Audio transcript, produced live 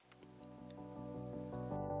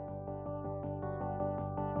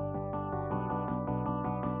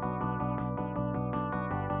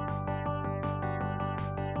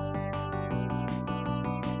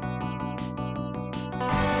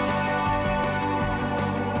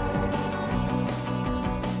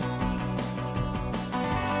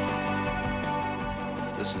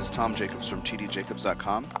This is Tom Jacobs from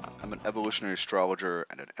tdjacobs.com. I'm an evolutionary astrologer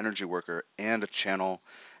and an energy worker and a channel,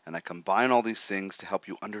 and I combine all these things to help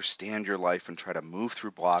you understand your life and try to move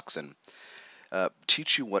through blocks and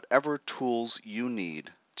teach you whatever tools you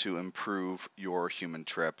need to improve your human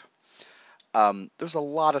trip. There's a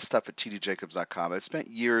lot of stuff at tdjacobs.com. I spent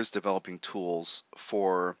years developing tools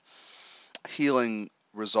for healing,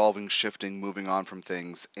 resolving, shifting, moving on from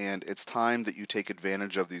things, and it's time that you take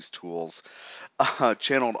advantage of these tools.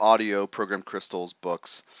 Channeled audio, program crystals,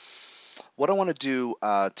 books. What I want to do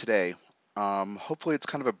today, hopefully it's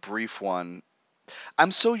kind of a brief one.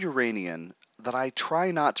 I'm so Uranian that I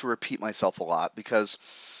try not to repeat myself a lot because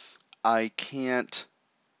I can't,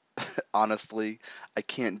 honestly, I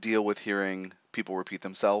can't deal with hearing people repeat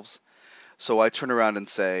themselves. So I turn around and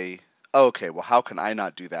say, oh, okay, well, how can I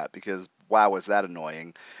not do that? Because, wow, is that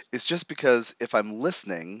annoying? It's just because if I'm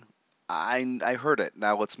listening, I heard it.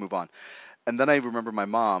 Now let's move on. And then I remember my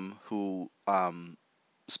mom, who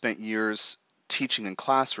spent years teaching in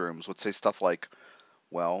classrooms, would say stuff like,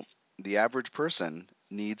 well, the average person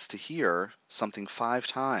needs to hear something 5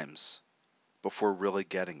 times before really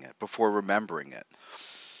getting it, before remembering it.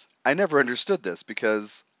 I never understood this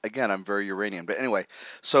because, again, I'm very Uranian. But anyway,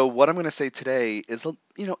 so what I'm going to say today is,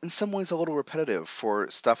 in some ways a little repetitive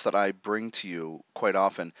for stuff that I bring to you quite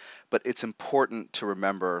often, but it's important to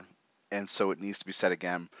remember, and so it needs to be said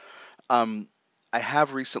again. Um, I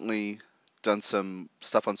have recently done some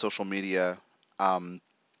stuff on social media, and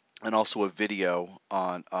also a video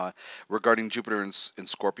on regarding Jupiter in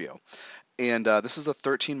Scorpio. And this is a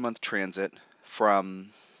 13-month transit from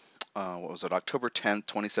what was it, October 10th,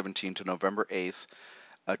 2017 to November 8th,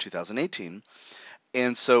 2018.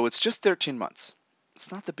 And so it's just 13 months.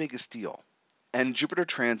 It's not the biggest deal. And Jupiter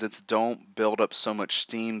transits don't build up so much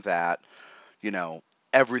steam that, you know,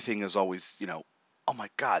 everything is always, oh my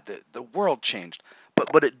God, the world changed.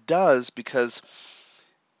 But it does because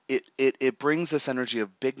it brings this energy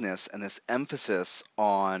of bigness and this emphasis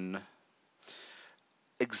on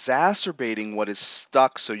exacerbating what is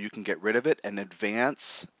stuck so you can get rid of it and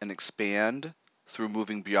advance and expand through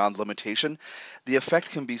moving beyond limitation. The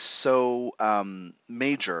effect can be so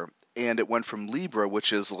major, and it went from Libra,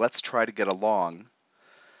 which is let's try to get along,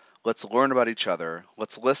 let's learn about each other,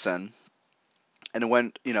 let's listen, and it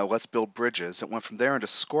went, let's build bridges. It went from there into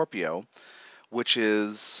Scorpio, which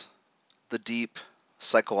is the deep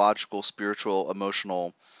psychological, spiritual,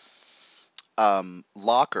 emotional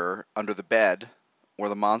locker under the bed where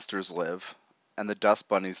the monsters live and the dust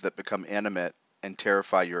bunnies that become animate and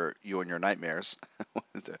terrify you and your nightmares.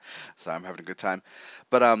 So I'm having a good time.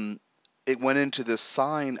 But it went into this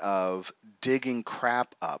sign of digging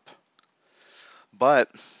crap up. But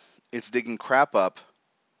it's digging crap up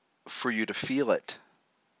for you to feel it.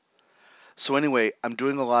 So anyway, I'm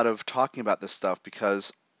doing a lot of talking about this stuff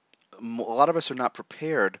because a lot of us are not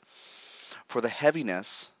prepared for the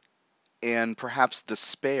heaviness and perhaps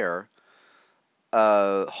despair,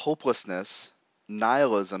 hopelessness,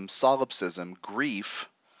 nihilism, solipsism, grief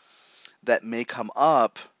that may come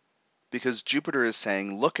up because Jupiter is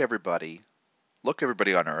saying, look, everybody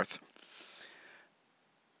on Earth,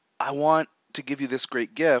 I want to give you this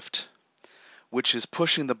great gift, which is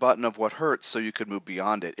pushing the button of what hurts so you could move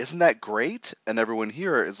beyond it. Isn't that great? And everyone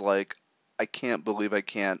here is like, I can't believe I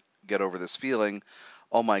can't get over this feeling.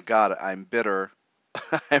 Oh my God, I'm bitter.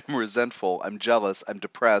 I'm resentful. I'm jealous. I'm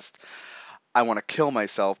depressed. I want to kill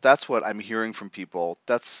myself. That's what I'm hearing from people.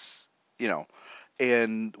 That's,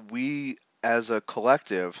 and we as a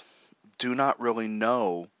collective do not really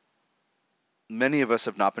know. Many of us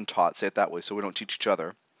have not been taught, say it that way, so we don't teach each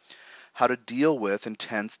other, how to deal with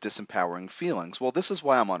intense, disempowering feelings. Well, this is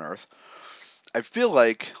why I'm on Earth. I feel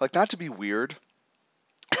like not to be weird,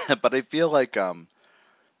 but I feel like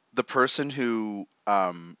the person who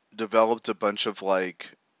developed a bunch of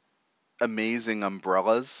amazing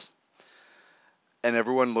umbrellas, and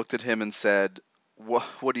everyone looked at him and said,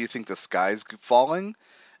 what do you think, the sky's falling?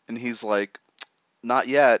 And he's like, not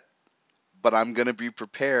yet, but I'm going to be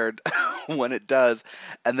prepared when it does.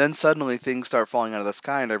 And then suddenly things start falling out of the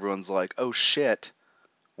sky and everyone's like, oh shit,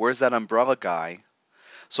 where's that umbrella guy?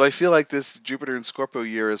 So I feel like this Jupiter in Scorpio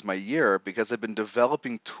year is my year because I've been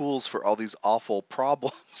developing tools for all these awful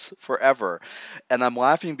problems forever. And I'm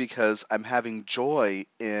laughing because I'm having joy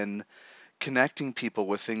in connecting people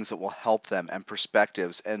with things that will help them and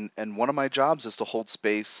perspectives. And one of my jobs is to hold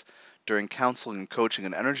space during counseling and coaching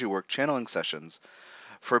and energy work channeling sessions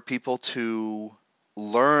for people to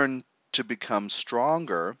learn to become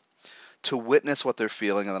stronger, to witness what they're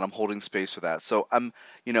feeling, and then I'm holding space for that. So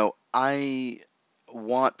I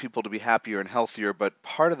want people to be happier and healthier, but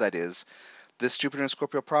part of that is this Jupiter and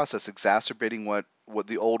Scorpio process exacerbating what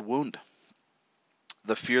the old wound,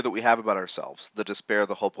 the fear that we have about ourselves, the despair,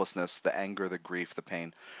 the hopelessness, the anger, the grief, the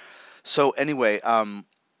pain. So anyway,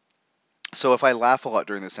 so if I laugh a lot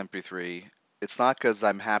during this MP3, it's not because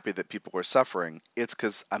I'm happy that people are suffering. It's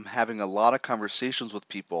because I'm having a lot of conversations with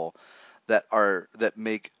people that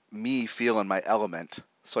make me feel in my element.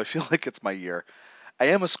 So I feel like it's my year. I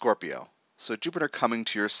am a Scorpio, so Jupiter coming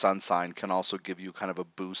to your sun sign can also give you kind of a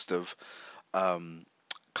boost of um,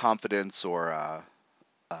 confidence or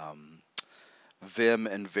um, vim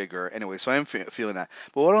and vigor. Anyway, so I am feeling that.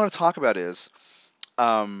 But what I want to talk about is,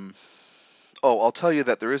 um, I'll tell you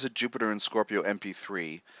that there is a Jupiter and Scorpio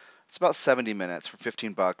MP3. It's about 70 minutes for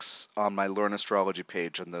 $15 on my Learn Astrology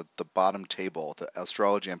page on the bottom table, the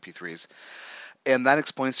astrology MP3s. And that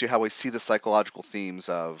explains to you how I see the psychological themes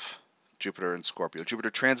of Jupiter and Scorpio. Jupiter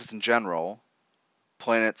transits in general,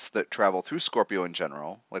 planets that travel through Scorpio in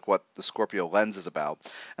general, like what the Scorpio lens is about.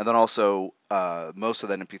 And then also, most of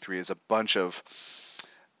that MP3 is a bunch of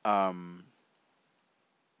um,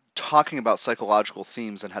 talking about psychological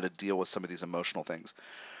themes and how to deal with some of these emotional things.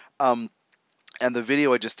 Um, and the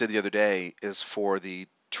video I just did the other day is for the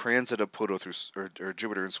transit of Pluto through or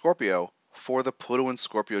Jupiter and Scorpio for the Pluto and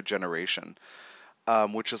Scorpio generation,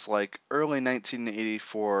 which is like early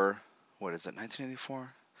 1984. What is it,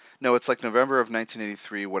 1984? No, it's like November of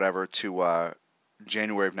 1983, whatever, to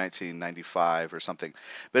January of 1995 or something.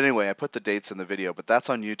 But anyway, I put the dates in the video, but that's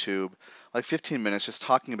on YouTube, like 15 minutes, just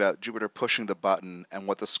talking about Jupiter pushing the button and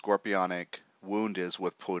what the scorpionic wound is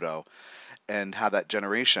with Pluto, and how that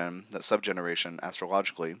generation, that subgeneration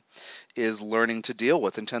astrologically, is learning to deal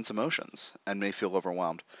with intense emotions and may feel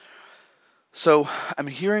overwhelmed. So I'm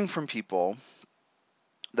hearing from people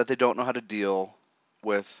that they don't know how to deal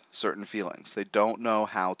with certain feelings. They don't know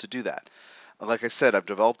how to do that. Like I said, I've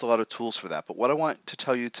developed a lot of tools for that. But what I want to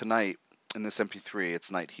tell you tonight in this MP3,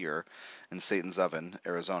 it's night here in Satan's Oven,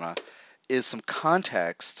 Arizona, is some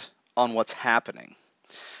context on what's happening.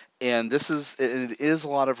 And it is a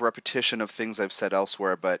lot of repetition of things I've said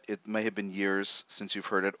elsewhere, but it may have been years since you've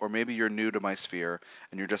heard it, or maybe you're new to my sphere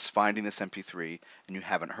and you're just finding this MP3 and you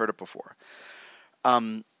haven't heard it before.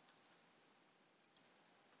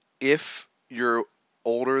 If you're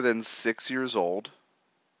older than 6 years old,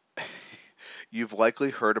 you've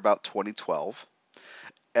likely heard about 2012.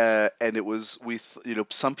 And it was,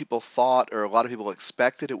 some people thought, or a lot of people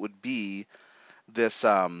expected it would be this,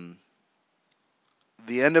 the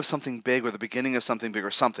end of something big or the beginning of something big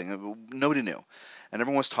or something. Nobody knew, and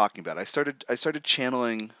everyone was talking about it. I started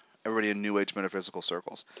channeling everybody in New Age metaphysical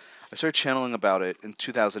circles. I started channeling about it in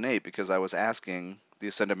 2008 because I was asking the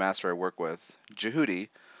Ascended Master I work with, Djehuty,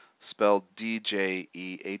 spelled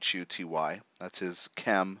Djehuty. That's his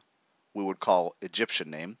Chem, we would call Egyptian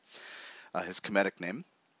name, his Kemetic name.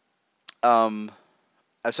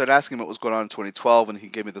 I started asking him what was going on in 2012, and he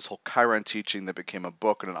gave me this whole Chiron teaching that became a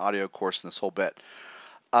book and an audio course and this whole bit.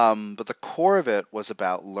 But the core of it was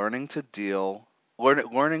about learning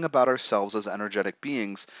about ourselves as energetic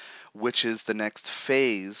beings, which is the next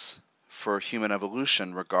phase for human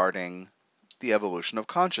evolution regarding the evolution of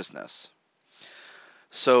consciousness.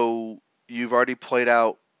 So you've already played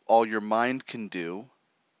out all your mind can do,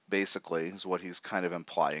 basically, is what he's kind of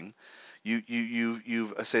implying.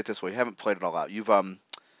 You've I say it this way, you haven't played it all out.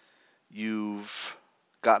 You've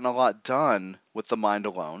gotten a lot done with the mind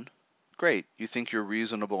alone. Great. You think you're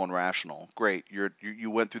reasonable and rational. Great.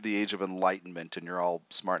 You went through the age of enlightenment and you're all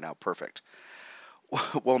smart now. Perfect.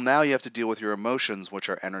 Well, now you have to deal with your emotions, which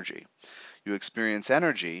are energy. You experience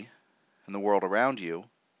energy in the world around you,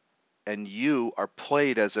 and you are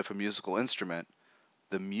played as if a musical instrument,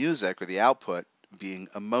 the music or the output being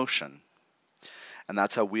emotion. And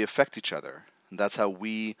that's how we affect each other. And that's how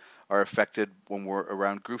we are affected when we're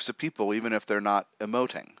around groups of people, even if they're not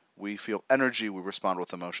emoting. We feel energy, we respond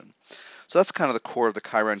with emotion. So that's kind of the core of the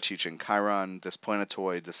Chiron teaching. Chiron, this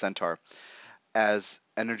planetoid, the centaur, as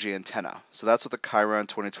energy antenna. So that's what the Chiron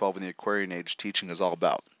 2012 and the Aquarian Age teaching is all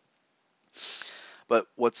about. But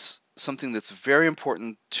what's something that's very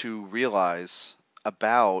important to realize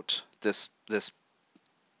about this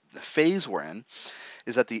phase we're in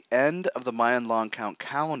is that the end of the Mayan long count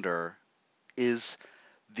calendar is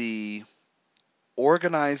the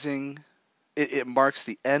organizing. It marks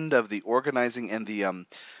the end of the organizing and the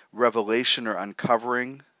revelation or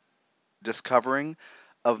discovering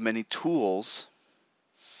of many tools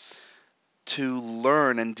to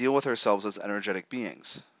learn and deal with ourselves as energetic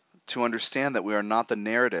beings, to understand that we are not the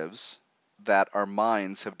narratives that our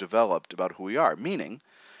minds have developed about who we are. Meaning,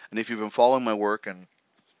 and if you've been following my work and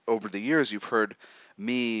over the years you've heard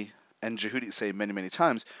me and Djehuty say many, many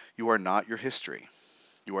times, you are not your history.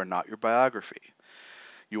 You are not your biography.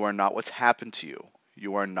 You are not what's happened to you.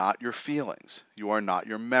 You are not your feelings. You are not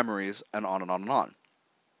your memories, and on and on and on.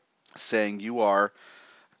 Saying you are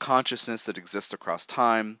consciousness that exists across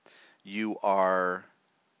time. You are,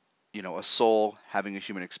 a soul having a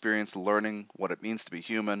human experience, learning what it means to be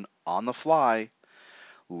human on the fly,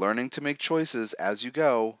 learning to make choices as you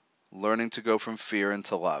go, learning to go from fear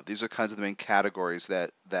into love. These are kinds of the main categories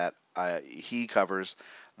that he covers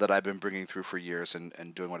that I've been bringing through for years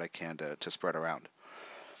and doing what I can to spread around.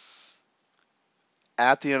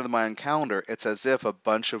 At the end of the Mayan calendar, it's as if a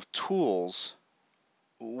bunch of tools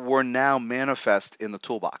were now manifest in the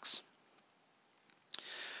toolbox.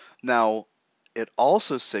 Now, it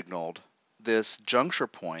also signaled this juncture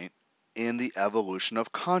point in the evolution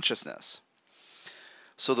of consciousness.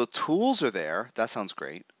 So the tools are there. That sounds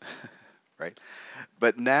great, right?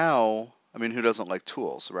 But now, I mean, who doesn't like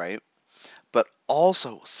tools, right? But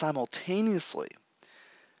also, simultaneously,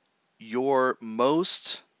 your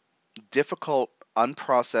most difficult,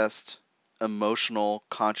 unprocessed, emotional,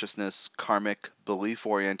 consciousness, karmic, belief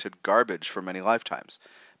oriented garbage for many lifetimes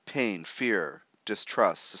pain, fear,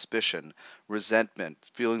 distrust, suspicion, resentment,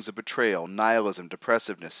 feelings of betrayal, nihilism,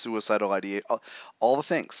 depressiveness, suicidal ideation, all the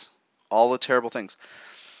things, all the terrible things.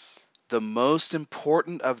 The most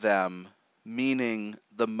important of them, meaning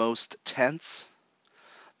the most tense,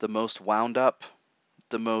 the most wound up,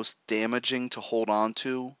 the most damaging to hold on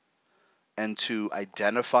to and to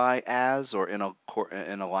identify as or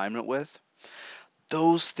in alignment with,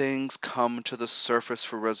 those things come to the surface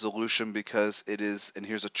for resolution because it is, and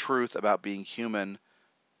here's a truth about being human,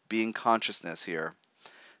 being consciousness here,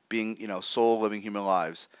 being, soul living human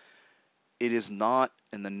lives. It is not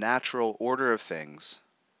in the natural order of things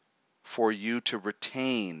for you to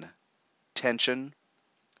retain tension,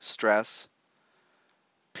 stress,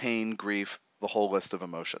 pain, grief, the whole list of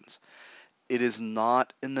emotions. It is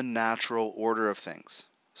not in the natural order of things.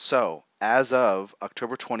 So, as of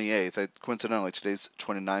October 28th, coincidentally, today's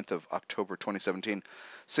 29th of October 2017,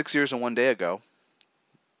 6 years and 1 day ago,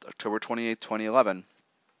 October 28th, 2011,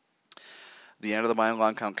 the end of the Mayan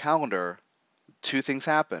long count calendar, two things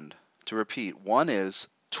happened. To repeat, one is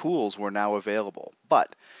tools were now available,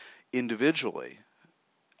 but individually,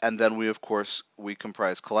 and then we, of course, we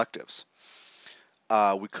comprise collectives.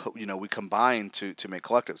 We combine to make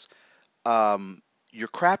collectives. Your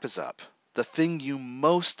crap is up. The thing you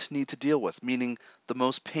most need to deal with, meaning the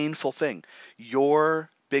most painful thing, your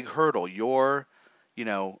big hurdle, your,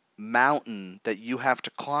 mountain that you have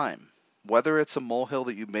to climb. Whether it's a molehill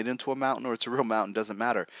that you made into a mountain or it's a real mountain, doesn't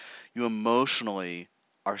matter. You emotionally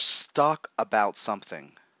are stuck about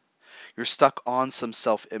something. You're stuck on some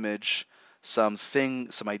self-image,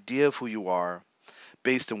 something, some idea of who you are,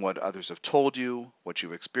 based on what others have told you, what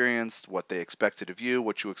you've experienced, what they expected of you,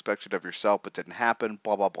 what you expected of yourself but didn't happen,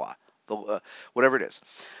 blah, blah, blah. Whatever it is.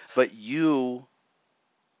 But you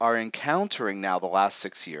are encountering now the last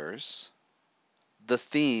 6 years, the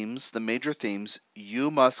themes, the major themes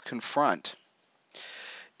you must confront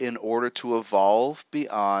in order to evolve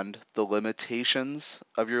beyond the limitations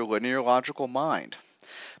of your linear logical mind.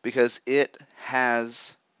 Because it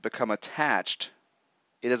has become attached,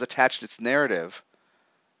 it has attached its narrative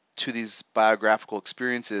to these biographical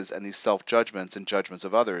experiences and these self-judgments and judgments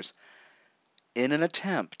of others in an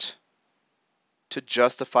attempt to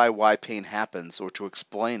justify why pain happens or to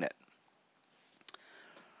explain it.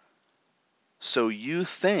 So you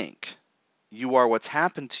think you are what's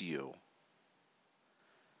happened to you.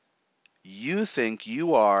 You think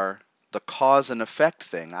you are the cause and effect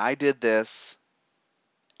thing. I did this,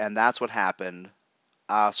 and that's what happened.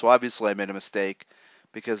 So obviously I made a mistake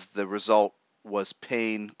because the result was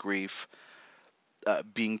pain, grief,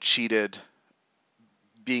 being cheated,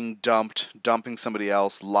 being dumped, dumping somebody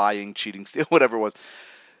else, lying, cheating, stealing, whatever it was.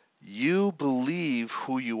 You believe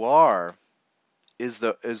who you are is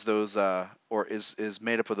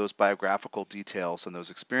made up of those biographical details and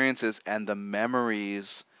those experiences and the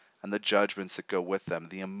memories and the judgments that go with them,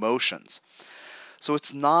 the emotions. So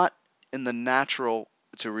it's not in the natural,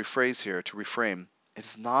 to reframe,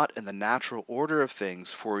 it's not in the natural order of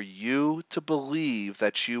things for you to believe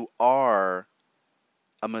that you are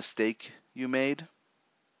a mistake you made,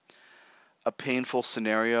 a painful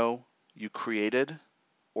scenario you created,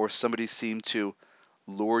 or somebody seemed to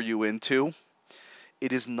lure you into.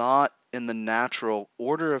 It is not in the natural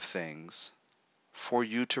order of things for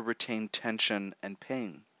you to retain tension and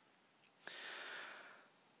pain.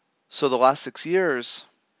 So the last 6 years,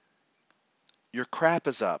 your crap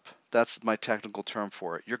is up. That's my technical term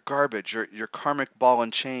for it. Your garbage, your karmic ball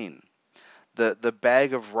and chain, the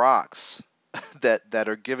bag of rocks, that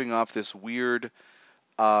are giving off this weird,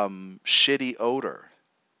 shitty odor.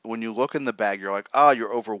 when you look in the bag, you're like, oh,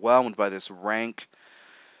 you're overwhelmed by this rank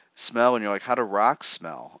smell, and you're like, how do rocks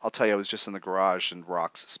smell? I'll tell you, I was just in the garage and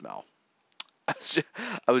rocks smell.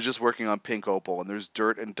 I was just working on pink opal, and there's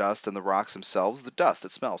dirt and dust, and the rocks themselves, the dust,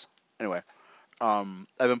 it smells. Anyway, I've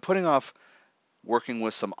been putting off working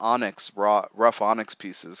with some onyx, rough onyx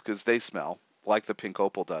pieces, because they smell like the pink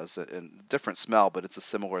opal does, and different smell, but it's a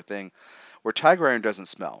similar thing. Where tiger iron doesn't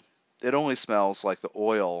smell, it only smells like the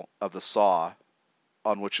oil of the saw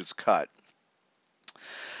on which it's cut.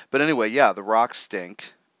 But anyway, yeah, the rocks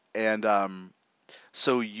stink, and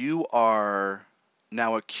so you are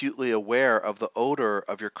now acutely aware of the odor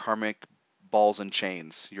of your karmic balls and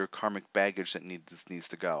chains, your karmic baggage that needs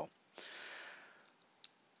to go.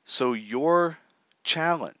 So your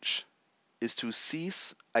challenge is to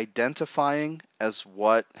cease identifying as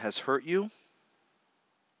what has hurt you,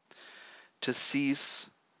 to cease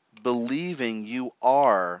believing you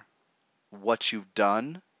are what you've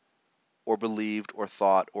done or believed or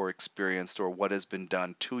thought or experienced or what has been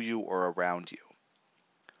done to you or around you.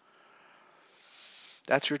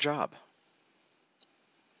 That's your job.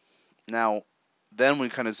 Now, then we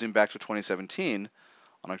kind of zoom back to 2017.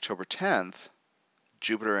 On October 10th,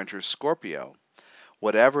 Jupiter enters Scorpio.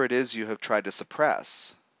 Whatever it is you have tried to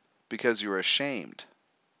suppress because you're ashamed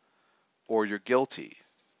or you're guilty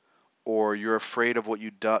or you're afraid of what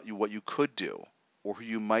you could do or who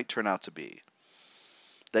you might turn out to be,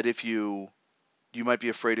 that if you might be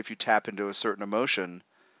afraid if you tap into a certain emotion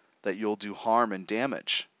that you'll do harm and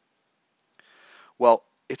damage. Well,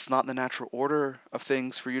 it's not in the natural order of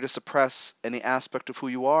things for you to suppress any aspect of who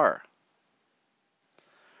you are.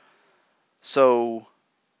 So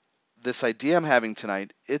this idea I'm having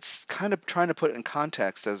tonight, it's kind of trying to put it in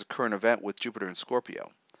context as a current event with Jupiter and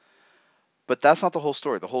Scorpio. But that's not the whole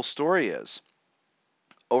story. The whole story is,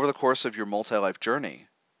 over the course of your multi-life journey,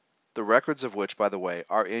 the records of which, by the way,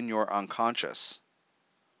 are in your unconscious,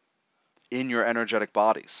 in your energetic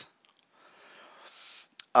bodies,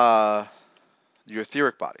 your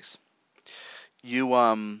etheric bodies. You,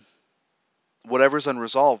 whatever's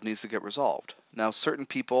unresolved needs to get resolved. Now, certain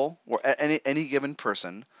people, or any given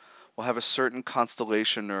person, will have a certain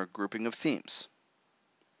constellation or grouping of themes,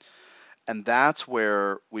 and that's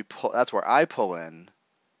where I pull in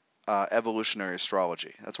evolutionary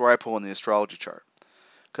astrology. That's where I pull in the astrology chart,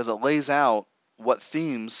 because it lays out what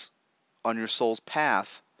themes on your soul's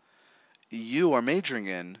path you are majoring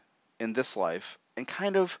in this life, and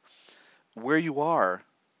kind of where you are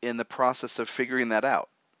in the process of figuring that out,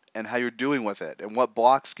 and how you're doing with it, and what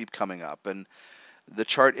blocks keep coming up. And the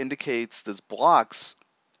chart indicates these blocks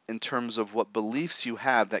in terms of what beliefs you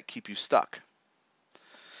have that keep you stuck.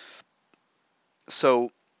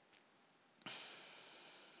 So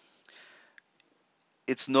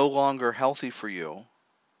it's no longer healthy for you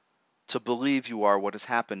to believe you are what has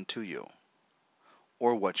happened to you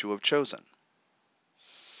or what you have chosen.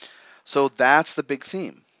 So that's the big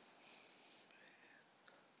theme.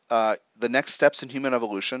 The next steps in human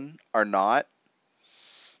evolution are not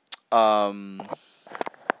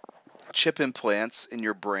chip implants in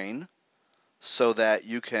your brain so that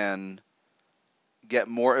you can get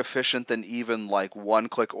more efficient than even like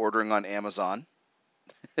one-click ordering on Amazon.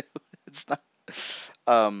 It's not.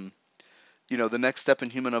 The next step in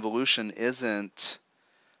human evolution isn't,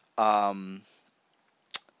 I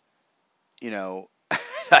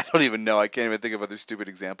don't even know. I can't even think of other stupid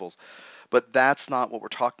examples. But that's not what we're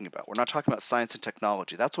talking about. We're not talking about science and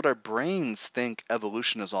technology. That's what our brains think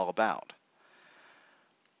evolution is all about.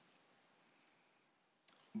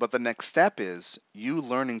 But the next step is you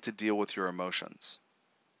learning to deal with your emotions.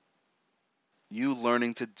 You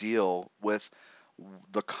learning to deal with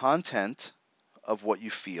the content of what you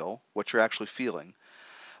feel, what you're actually feeling,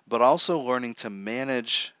 but also learning to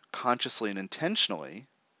manage consciously and intentionally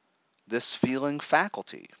this feeling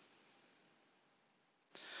faculty.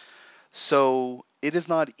 So it is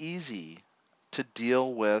not easy to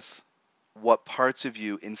deal with what parts of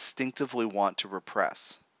you instinctively want to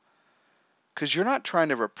repress. Because you're not trying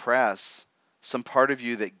to repress some part of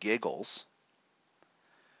you that giggles.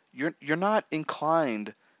 You're not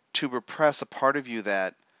inclined to repress a part of you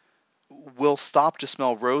that will stop to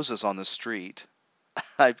smell roses on the street.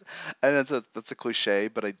 And that's a cliche,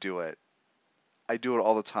 but I do it. I do it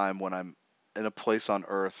all the time when I'm in a place on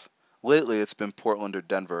Earth. Lately, it's been Portland or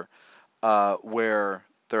Denver, where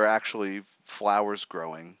there are actually flowers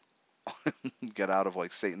growing. Get out of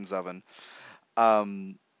like Satan's oven.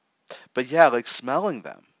 But yeah, like smelling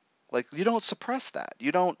them. Like you don't suppress that.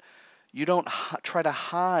 You don't try to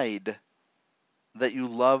hide that you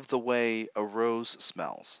love the way a rose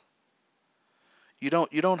smells. You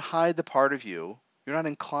don't hide the part of you. You're not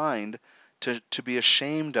inclined to be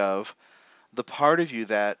ashamed of the part of you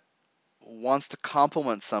that wants to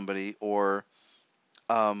compliment somebody or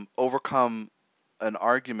overcome an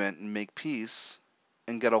argument and make peace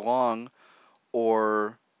and get along,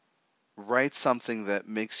 or write something that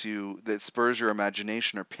spurs your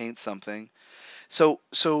imagination, or paint something. So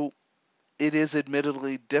it is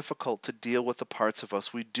admittedly difficult to deal with the parts of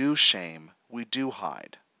us we do shame, we do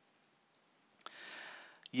hide.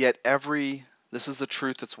 Yet this is the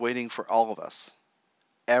truth that's waiting for all of us.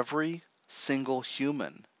 Every single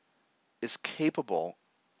human is capable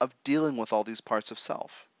of dealing with all these parts of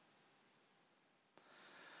self.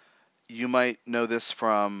 You might know this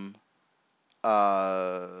from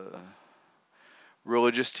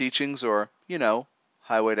religious teachings, or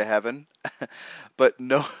Highway to Heaven. But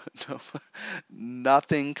no,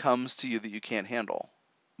 nothing comes to you that you can't handle.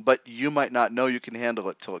 But you might not know you can handle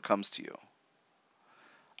it till it comes to you.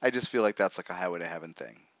 I just feel like that's like a Highway to Heaven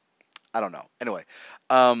thing. I don't know. Anyway,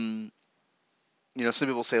 some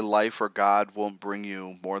people say life or God won't bring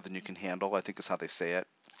you more than you can handle, I think is how they say it.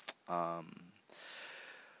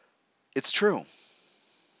 It's true.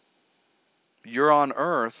 You're on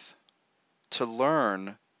earth to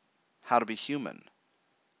learn how to be human,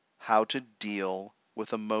 how to deal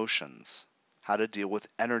with emotions, how to deal with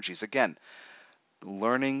energies. Again,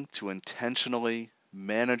 learning to intentionally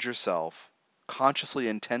manage yourself, consciously,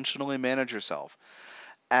 intentionally manage yourself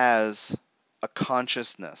as a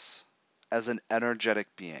consciousness, as an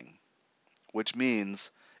energetic being, which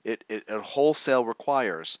means it wholesale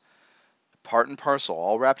requires, part and parcel,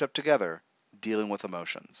 all wrapped up together, dealing with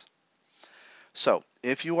emotions. So,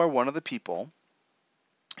 if you are one of the people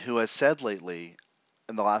who has said lately,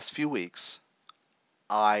 in the last few weeks,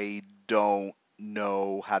 I don't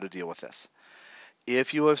know how to deal with this.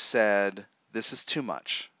 If you have said, this is too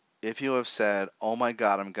much. If you have said, oh my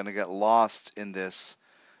God, I'm going to get lost in this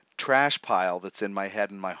trash pile that's in my head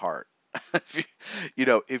and my heart.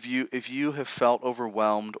 If you have felt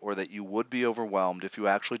overwhelmed, or that you would be overwhelmed if you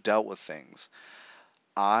actually dealt with things,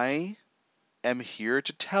 I am here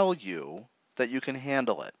to tell you that you can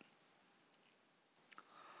handle it.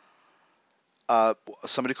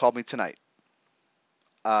 Somebody called me tonight.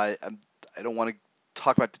 I don't want to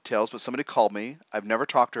talk about details, but somebody called me. I've never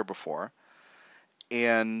talked to her before,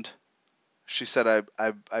 and she said,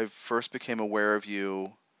 I first became aware of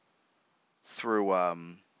you through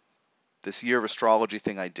this year of astrology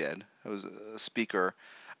thing I did. I was a speaker.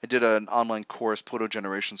 I did an online course, Pluto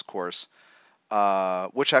Generations course,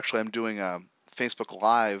 which actually I'm doing a Facebook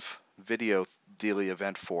Live video daily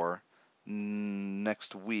event for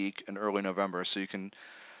next week in early November. So you can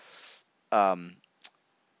find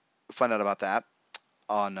out about that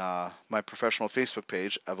on my professional Facebook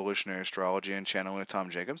page, Evolutionary Astrology and Channeling with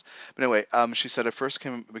Tom Jacobs. But anyway, she said, I first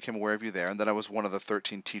became aware of you there, and then I was one of the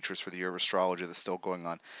 13 teachers for the year of astrology that's still going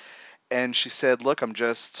on. And she said, look, I'm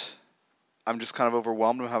just kind of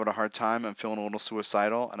overwhelmed. I'm having a hard time. I'm feeling a little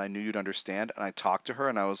suicidal, and I knew you'd understand. And I talked to her,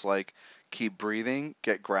 and I was like, keep breathing,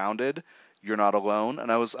 get grounded. You're not alone.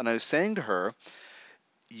 And I was saying to her,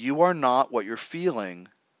 you are not what you're feeling,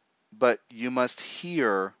 but you must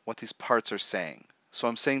hear what these parts are saying. So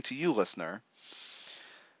I'm saying to you, listener,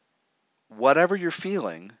 whatever you're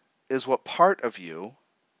feeling is what part of you,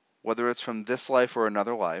 whether it's from this life or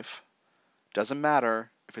another life, doesn't matter.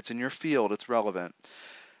 If it's in your field, it's relevant.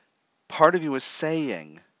 Part of you is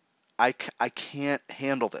saying, I can't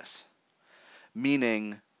handle this.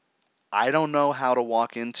 Meaning, I don't know how to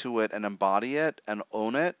walk into it and embody it and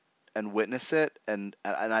own it and witness it, and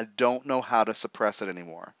I don't know how to suppress it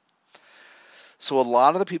anymore. So a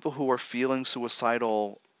lot of the people who are feeling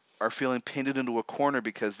suicidal are feeling painted into a corner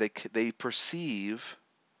because they perceive,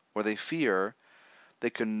 or they fear, they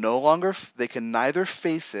can neither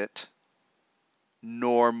face it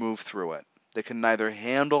nor move through it. They can neither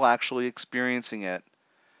handle actually experiencing it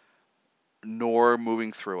nor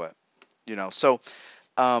moving through it. So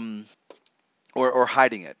or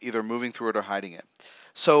hiding it, either moving through it or hiding it.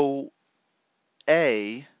 So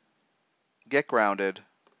get grounded.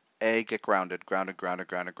 Get grounded.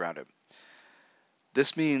 Grounded.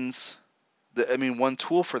 This means one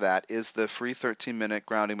tool for that is the free 13-minute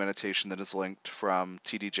grounding meditation that is linked from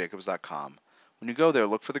tdjacobs.com. When you go there,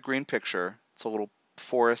 look for the green picture. It's a little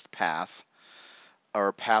forest path, or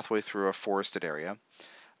a pathway through a forested area.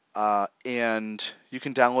 And you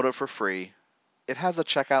can download it for free. It has a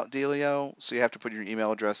checkout dealio, so you have to put your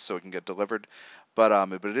email address so it can get delivered, but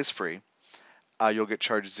it is free. You'll get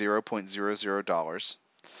charged $0.00.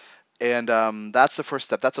 And that's the first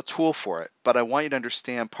step. That's a tool for it. But I want you to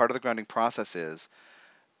understand, part of the grounding process is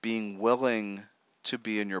being willing to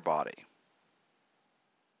be in your body.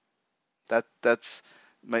 That's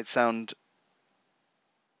might sound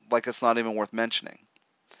like it's not even worth mentioning.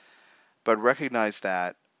 But recognize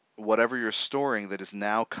that whatever you're storing that is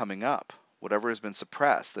now coming up, whatever has been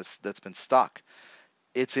suppressed, that's been stuck,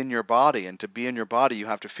 it's in your body, and to be in your body, you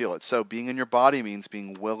have to feel it. So being in your body means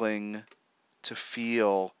being willing to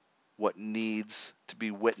feel what needs to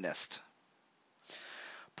be witnessed.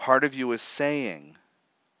 Part of you is saying,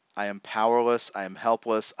 I am powerless, I am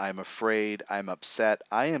helpless, I am afraid, I am upset,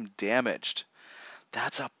 I am damaged.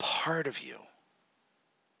 That's a part of you.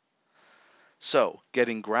 So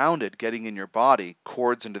getting grounded, getting in your body,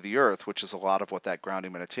 cords into the earth, which is a lot of what that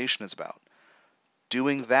grounding meditation is about.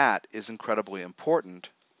 Doing that is incredibly important.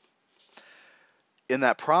 In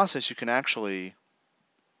that process, you can actually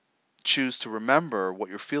choose to remember what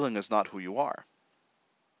you're feeling is not who you are.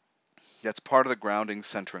 That's part of the grounding,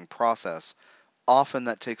 centering process. Often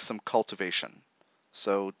that takes some cultivation.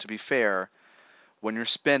 So to be fair, when you're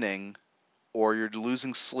spinning or you're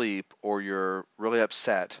losing sleep or you're really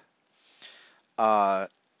upset,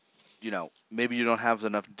 maybe you don't have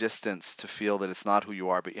enough distance to feel that it's not who you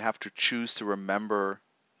are, but you have to choose to remember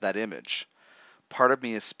that image. Part of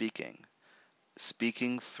me is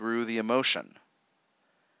speaking through the emotion.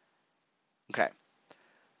 Okay.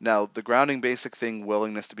 Now, the grounding basic thing,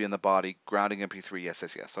 willingness to be in the body, grounding MP3,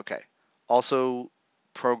 yes. Okay. Also,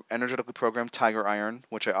 energetically programmed Tiger Iron,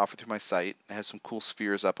 which I offer through my site. It has some cool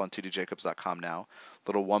spheres up on tdjacobs.com now,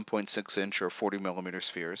 little 1.6 inch or 40 millimeter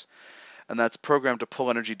spheres. And that's programmed to pull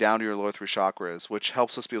energy down to your lower three chakras, which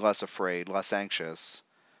helps us be less afraid, less anxious,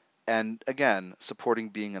 and again, supporting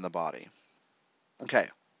being in the body. Okay.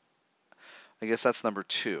 I guess that's number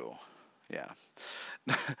 2. Yeah.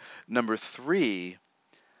 Number 3,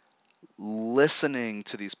 listening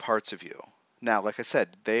to these parts of you. Now, like I said,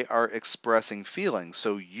 they are expressing feelings,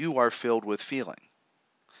 so you are filled with feeling.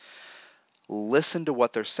 Listen to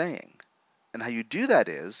what they're saying. And how you do that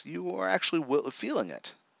is you are actually feeling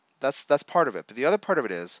it. That's part of it. But the other part of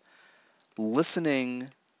it is listening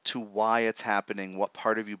to why it's happening, what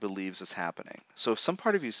part of you believes is happening. So if some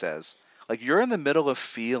part of you says, like you're in the middle of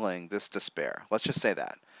feeling this despair, let's just say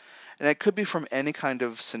that. And it could be from any kind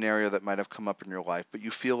of scenario that might have come up in your life, but you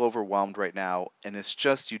feel overwhelmed right now, and it's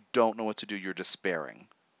just you don't know what to do, you're despairing.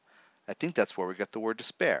 I think that's where we get the word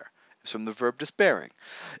despair. It's from the verb despairing.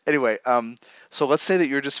 Anyway, so let's say that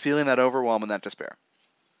you're just feeling that overwhelm and that despair.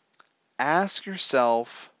 Ask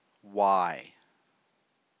yourself why.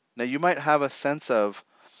 Now, you might have a sense of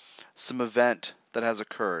some event that has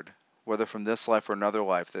occurred, whether from this life or another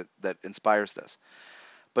life that inspires this,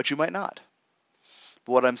 but you might not.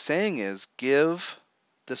 But what I'm saying is give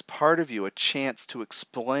this part of you a chance to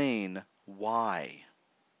explain why.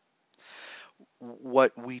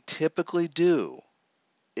 What we typically do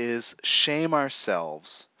is shame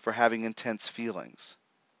ourselves for having intense feelings.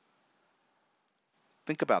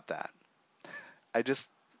 Think about that. A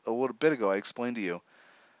little bit ago, I explained to you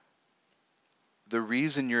the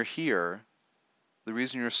reason you're here, the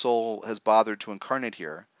reason your soul has bothered to incarnate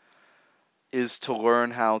here, is to learn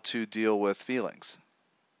how to deal with feelings.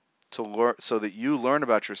 To learn so that you learn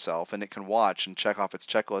about yourself and it can watch and check off its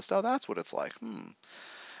checklist. Oh, that's what it's like.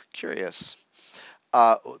 Curious.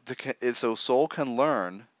 So soul can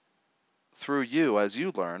learn through you as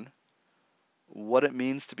you learn what it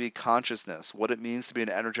means to be consciousness, what it means to be an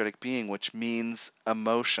energetic being, which means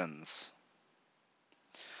emotions.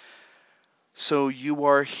 So you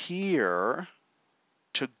are here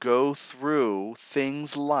to go through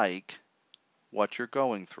things like what you're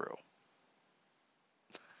going through.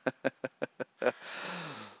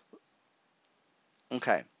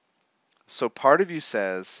 Okay, so part of you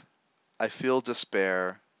says, I feel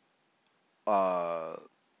despair,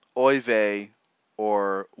 oy vey,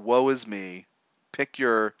 or woe is me. Pick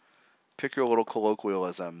your little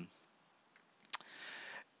colloquialism,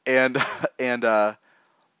 and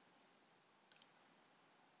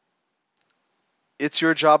it's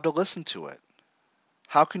your job to listen to it.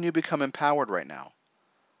 How can you become empowered right now?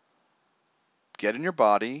 Get in your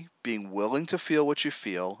body, being willing to feel what you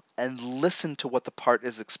feel, and listen to what the part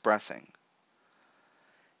is expressing.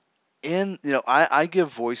 I give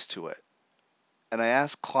voice to it, and I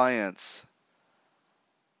ask clients,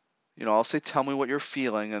 I'll say, tell me what you're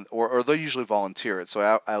feeling, or they usually volunteer it.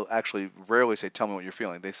 So I'll actually rarely say, tell me what you're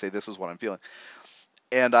feeling. They say, this is what I'm feeling.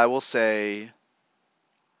 And I will say,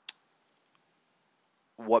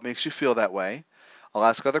 what makes you feel that way? I'll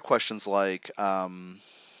ask other questions like,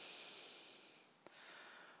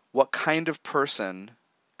 what kind of person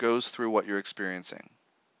goes through what you're experiencing?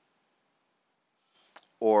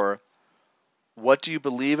 Or what do you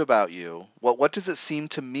believe about you? What does it seem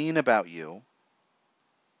to mean about you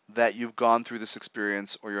that you've gone through this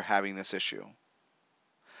experience or you're having this issue?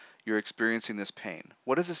 you're experiencing this pain?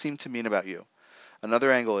 What does it seem to mean about you?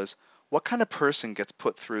 Another angle is, what kind of person gets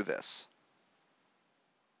put through this?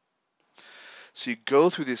 So you go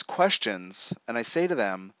through these questions, and I say to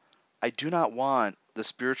them, I do not want the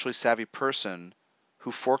spiritually savvy person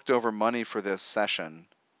who forked over money for this session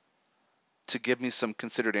to give me some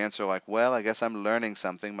considered answer like, well, I guess I'm learning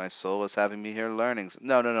something. My soul is having me here learning.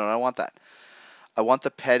 No, no, no, I don't want that. I want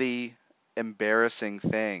the petty, embarrassing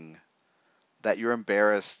thing that you're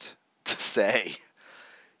embarrassed to say.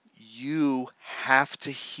 You have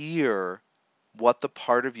to hear what the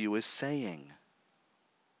part of you is saying.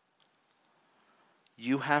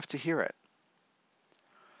 You have to hear it.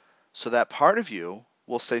 So that part of you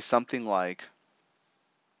will say something like,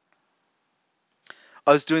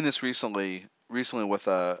 I was doing this recently with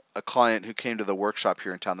a client who came to the workshop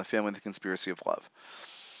here in town, The Family and the Conspiracy of Love.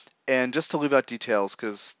 And just to leave out details,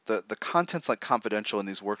 because the content's like confidential in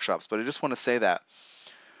these workshops, but I just want to say that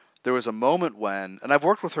there was a moment when, and I've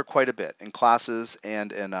worked with her quite a bit in classes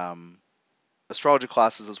and in astrology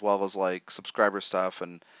classes, as well as like subscriber stuff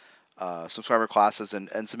and subscriber classes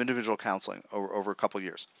and some individual counseling over a couple of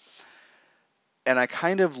years. And I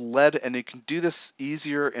kind of led, and you can do this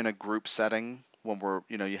easier in a group setting when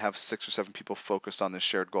you have 6 or 7 people focused on this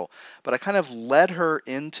shared goal. But I kind of led her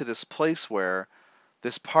into this place where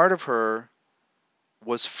this part of her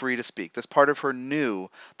was free to speak. This part of her knew,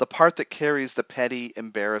 the part that carries the petty,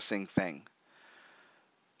 embarrassing thing,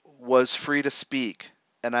 was free to speak.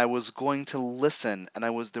 And I was going to listen, and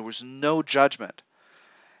there was no judgment.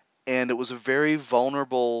 And it was a very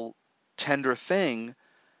vulnerable, tender thing,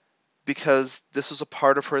 because this was a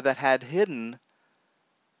part of her that had hidden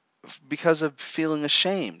because of feeling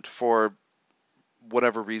ashamed for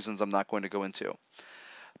whatever reasons I'm not going to go into.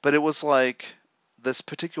 But it was like this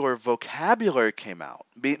particular vocabulary came out,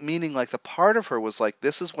 meaning like the part of her was like,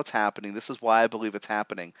 this is what's happening. This is why I believe it's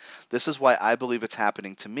happening. This is why I believe it's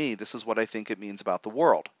happening to me. This is what I think it means about the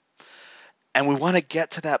world. And we want to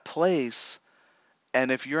get to that place. And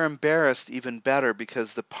if you're embarrassed, even better,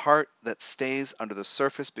 because the part that stays under the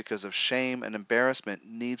surface because of shame and embarrassment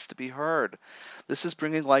needs to be heard. This is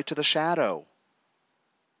bringing light to the shadow.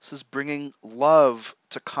 This is bringing love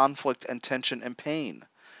to conflict and tension and pain,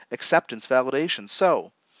 acceptance, validation.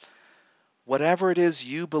 So, whatever it is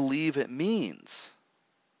you believe it means,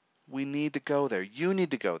 we need to go there. You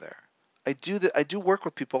need to go there. I do work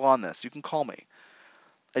with people on this. You can call me.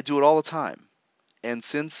 I do it all the time. And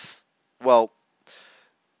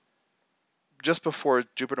just before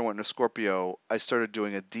Jupiter went into Scorpio, I started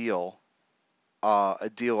doing a deal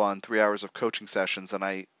on 3 hours of coaching sessions, and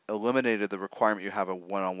I eliminated the requirement you have a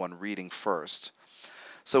one-on-one reading first.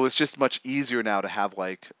 So it's just much easier now to have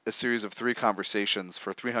like a series of 3 conversations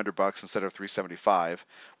for $300 instead of $375,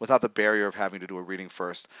 without the barrier of having to do a reading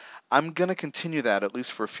first. I'm gonna continue that at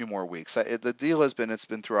least for a few more weeks. The deal has been, it's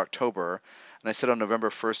been through October, and I said on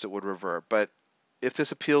November 1st it would revert. But if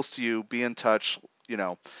this appeals to you, be in touch.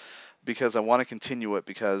 Because I want to continue it,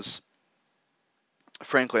 because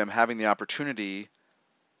frankly I'm having the opportunity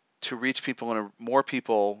to reach more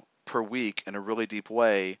people per week in a really deep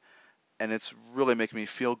way. And it's really making me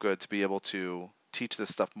feel good to be able to teach this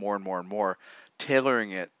stuff more and more and more,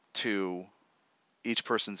 tailoring it to each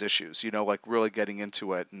person's issues, like really getting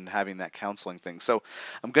into it and having that counseling thing. So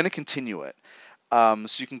I'm going to continue it. So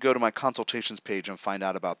you can go to my consultations page and find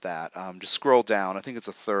out about that. Just scroll down. I think it's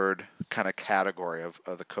a third kind of category of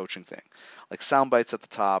the coaching thing. Like sound bites at the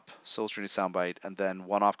top, Soul Journey soundbite, and then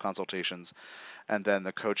one-off consultations, and then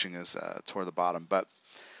the coaching is toward the bottom. But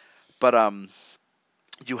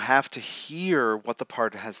you have to hear what the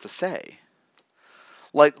part has to say.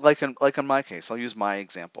 Like in my case, I'll use my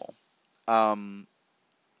example.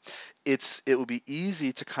 It would be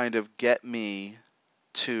easy to kind of get me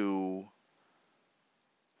to,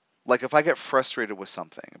 like, if I get frustrated with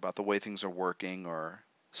something about the way things are working, or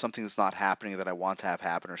something that's not happening that I want to have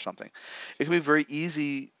happen or something, it can be very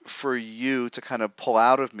easy for you to kind of pull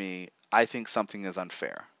out of me, I think something is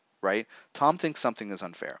unfair, right? Tom thinks something is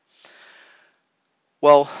unfair.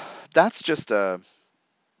 Well, that's just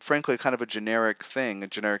frankly kind of a generic thing, a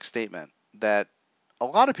generic statement that a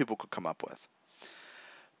lot of people could come up with.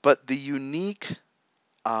 But the unique,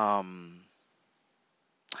 how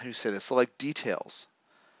do you say this? So like details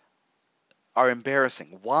are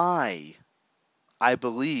embarrassing. Why I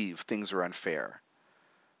believe things are unfair.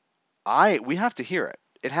 We have to hear it.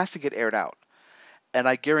 It has to get aired out. And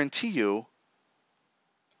I guarantee you,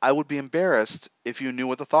 I would be embarrassed if you knew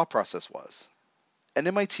what the thought process was. And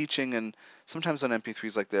in my teaching, and sometimes on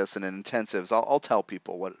MP3s like this and in intensives, I'll tell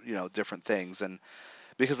people what, different things. And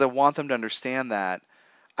because I want them to understand that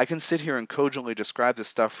I can sit here and cogently describe this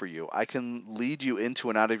stuff for you. I can lead you into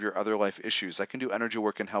and out of your other life issues. I can do energy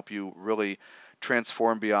work and help you really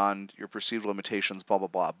transform beyond your perceived limitations, blah, blah,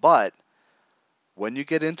 blah. But when you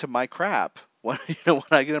get into my crap, when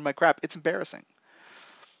I get in my crap, it's embarrassing.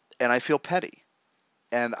 And I feel petty.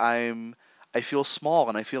 And I feel small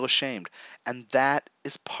and I feel ashamed. And that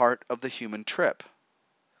is part of the human trip.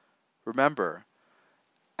 Remember,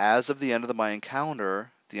 as of the end of the Mayan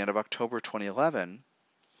calendar, the end of October 2011,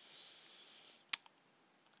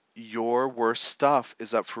 your worst stuff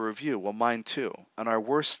is up for review. Well, mine too. And our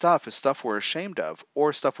worst stuff is stuff we're ashamed of,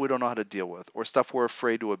 or stuff we don't know how to deal with, or stuff we're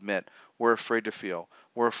afraid to admit, we're afraid to feel,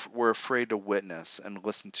 we're afraid to witness and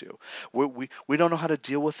listen to. We don't know how to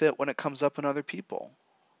deal with it when it comes up in other people.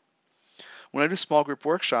 When I do small group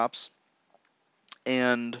workshops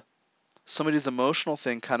and somebody's emotional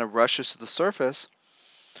thing kind of rushes to the surface,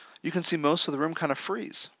 you can see most of the room kind of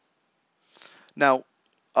freeze. Now,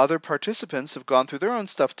 other participants have gone through their own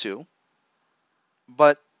stuff too,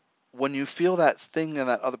 but when you feel that thing and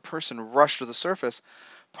that other person rush to the surface,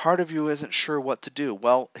 part of you isn't sure what to do.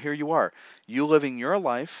 Well, here you are. You living your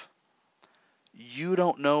life, you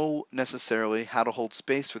don't know necessarily how to hold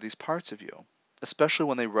space for these parts of you, especially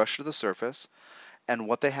when they rush to the surface and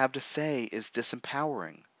what they have to say is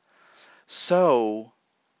disempowering. So,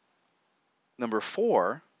 number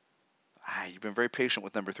 4, you've been very patient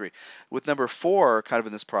with number 3. With number 4, kind of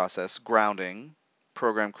in this process, grounding,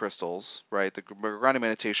 program crystals, right? The grounding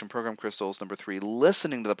meditation, program crystals. Number 3,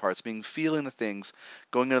 listening to the parts, feeling the things,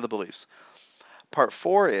 going into the beliefs. Part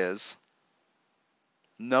 4 is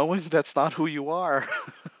knowing that's not who you are.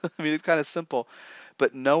 I mean, it's kind of simple,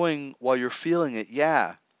 but knowing while you're feeling it,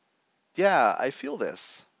 yeah, I feel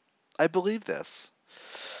this. I believe this.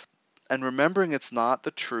 And remembering it's not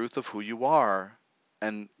the truth of who you are.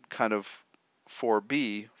 And kind of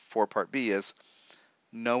 4B, 4 part B is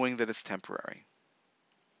knowing that it's temporary.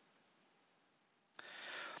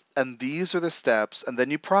 And these are the steps, and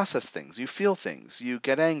then you process things, you feel things, you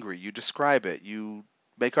get angry, you describe it, you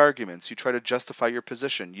make arguments, you try to justify your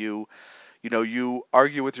position, you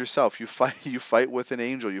argue with yourself, you fight with an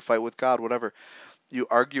angel, you fight with God, whatever. You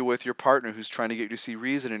argue with your partner who's trying to get you to see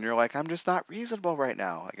reason, and you're like, I'm just not reasonable right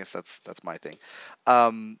now. I guess that's my thing.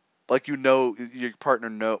 Like my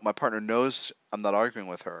partner knows I'm not arguing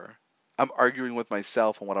with her. I'm arguing with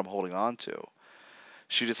myself and what I'm holding on to.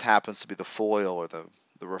 She just happens to be the foil or the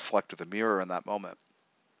reflector, the mirror in that moment.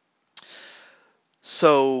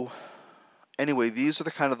 So anyway, these are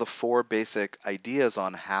the 4 basic ideas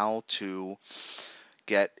on how to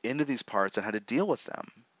get into these parts and how to deal with them.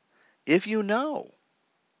 If you know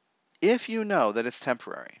that it's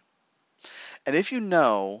temporary, and if you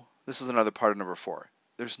know, this is another part of number 4,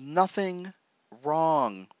 there's nothing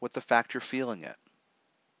wrong with the fact you're feeling it.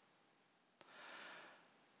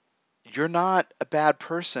 You're not a bad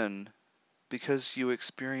person because you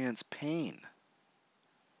experience pain.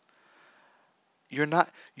 You're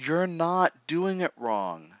not doing it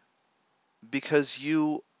wrong because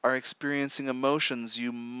you are experiencing emotions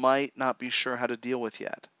you might not be sure how to deal with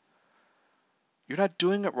yet. You're not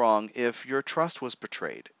doing it wrong if your trust was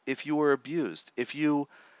betrayed, if you were abused, if you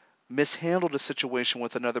mishandled a situation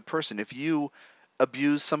with another person, if you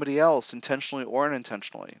abused somebody else intentionally or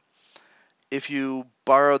unintentionally, if you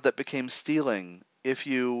borrowed that became stealing, if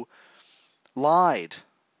you lied,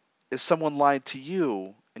 if someone lied to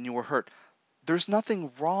you and you were hurt. There's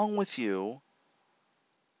nothing wrong with you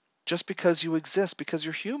just because you exist, because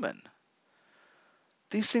you're human.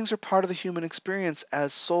 These things are part of the human experience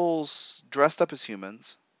as souls dressed up as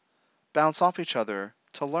humans bounce off each other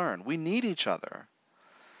to learn. We need each other.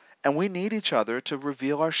 And we need each other to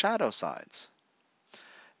reveal our shadow sides.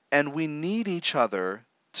 And we need each other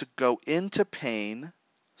to go into pain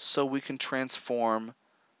so we can transform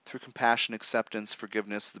through compassion, acceptance,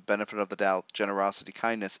 forgiveness, the benefit of the doubt, generosity,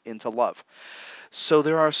 kindness into love. So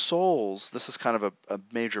there are souls, this is kind of a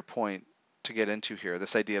major point to get into here,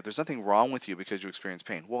 this idea of there's nothing wrong with you because you experience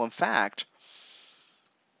pain. Well, in fact,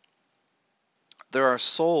 there are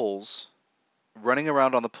souls running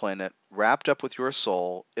around on the planet wrapped up with your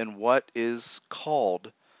soul in what is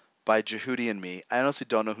called by Jehudi and me. I honestly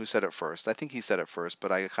don't know who said it first. I think he said it first,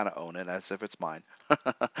 but I kind of own it as if it's mine.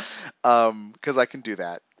 Because I can do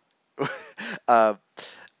that. uh,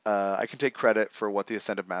 I can take credit for what the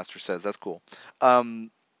Ascended Master says. That's cool. And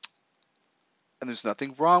there's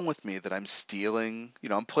nothing wrong with me that I'm stealing.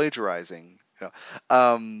 I'm plagiarizing.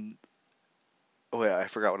 Oh wait, I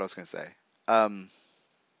forgot what I was going to say. Oh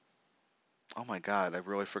my God, I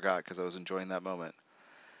really forgot because I was enjoying that moment.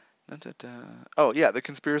 Da, da, da. Oh yeah, the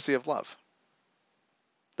conspiracy of love.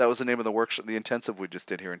 That was the name of the workshop, the intensive we just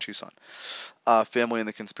did here in Tucson. Family and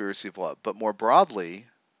the Conspiracy of Love. But more broadly,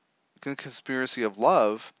 the Conspiracy of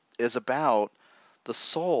Love is about the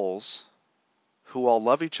souls who all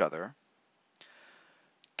love each other,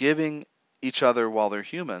 giving each other, while they're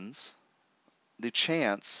humans, the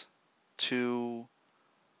chance to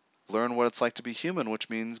learn what it's like to be human, which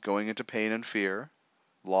means going into pain and fear,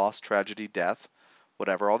 loss, tragedy, death,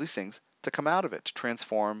 whatever, all these things, to come out of it, to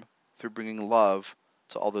transform through bringing love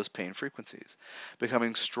to all those pain frequencies.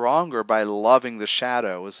 Becoming stronger by loving the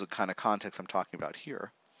shadow is the kind of context I'm talking about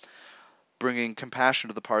here. Bringing compassion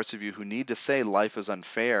to the parts of you who need to say life is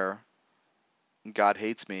unfair, God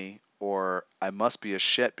hates me, or I must be a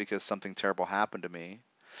shit because something terrible happened to me.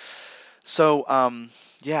 So,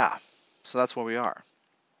 yeah, so that's where we are.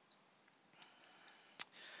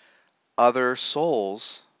 Other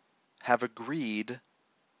souls have agreed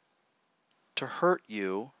to hurt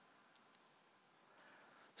you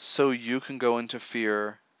so you can go into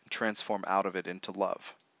fear and transform out of it into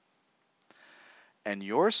love. And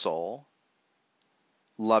your soul,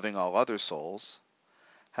 loving all other souls,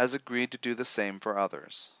 has agreed to do the same for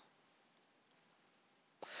others.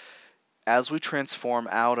 As we transform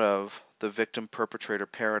out of the victim-perpetrator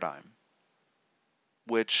paradigm,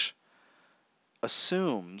 which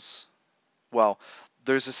assumes, well,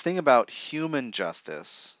 there's this thing about human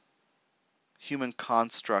justice, human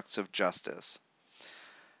constructs of justice,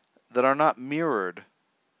 that are not mirrored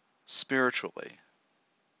spiritually.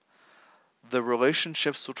 The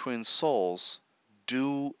relationships between souls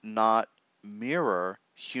do not mirror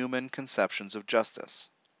human conceptions of justice.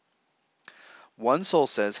 One soul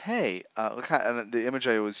says, hey, and the image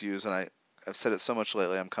I always use, and I've said it so much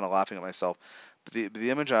lately, I'm kind of laughing at myself, but the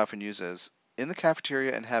image I often use is, in the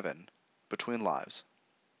cafeteria in heaven, between lives,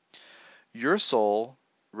 your soul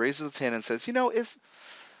raises its hand and says,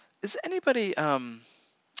 is anybody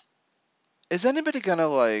gonna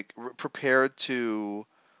like prepared to,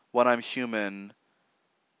 when I'm human,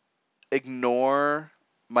 ignore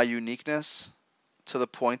my uniqueness to the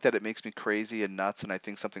point that it makes me crazy and nuts and I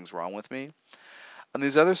think something's wrong with me? And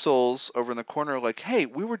these other souls over in the corner are like, hey,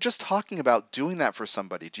 we were just talking about doing that for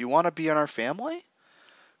somebody. Do you want to be in our family?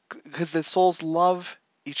 Because the souls love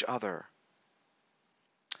each other.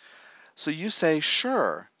 So you say,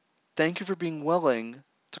 sure, thank you for being willing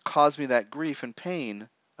to cause me that grief and pain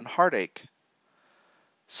and heartache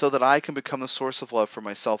so that I can become the source of love for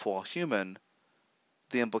myself while human,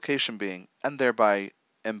 the implication being, and thereby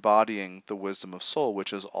embodying the wisdom of soul,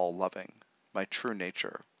 which is all loving, my true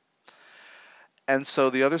nature. And so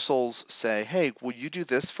the other souls say, hey, will you do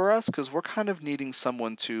this for us? Because we're kind of needing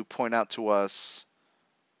someone to point out to us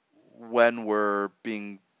when we're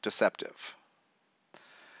being deceptive.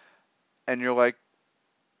 And you're like,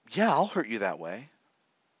 yeah, I'll hurt you that way.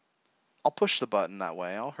 I'll push the button that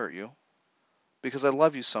way. I'll hurt you. Because I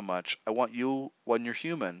love you so much. I want you, when you're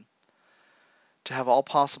human, to have all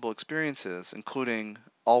possible experiences, including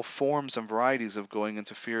all forms and varieties of going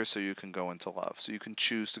into fear so you can go into love, so you can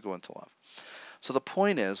choose to go into love. So the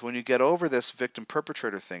point is, when you get over this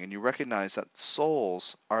victim-perpetrator thing and you recognize that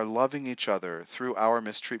souls are loving each other through our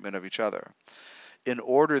mistreatment of each other, in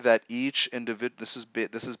order that each individual, this is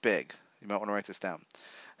big, you might want to write this down,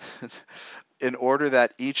 in order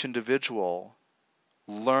that each individual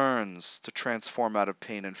learns to transform out of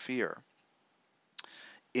pain and fear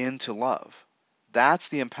into love. That's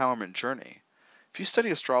the empowerment journey. If you study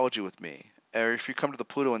astrology with me, or if you come to the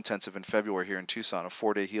Pluto Intensive in February here in Tucson, a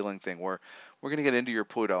 4-day healing thing where we're going to get into your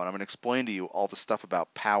Pluto and I'm going to explain to you all the stuff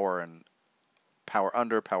about power and power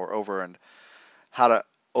under, power over, and how to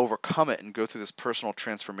overcome it and go through this personal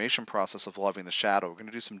transformation process of loving the shadow. We're going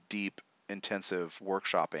to do some deep, intensive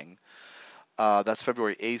workshopping. That's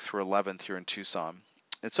February 8th through 11th here in Tucson.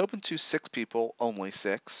 It's open to 6 people, only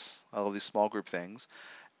 6. I love these small group things.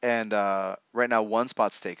 And right now, 1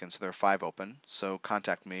 spot's taken, so there are 5 open. So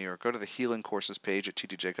contact me or go to the Healing Courses page at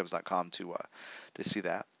ttjacobs.com to see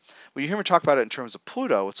that. When you hear me talk about it in terms of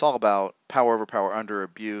Pluto, it's all about power over, power under,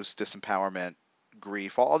 abuse, disempowerment,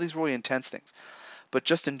 grief, all these really intense things. But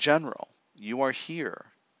just in general, you are here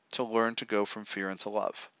to learn to go from fear into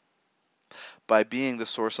love by being the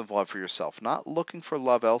source of love for yourself, not looking for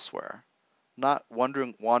love elsewhere, not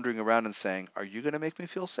wandering around and saying, are you going to make me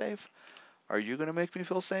feel safe? Are you going to make me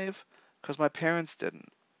feel safe? Because my parents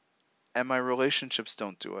didn't. And my relationships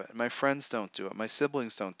don't do it. And my friends don't do it. My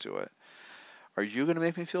siblings don't do it. Are you going to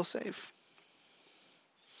make me feel safe?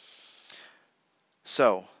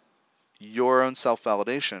 So, your own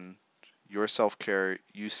self-validation, your self-care,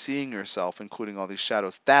 you seeing yourself, including all these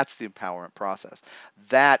shadows, that's the empowerment process.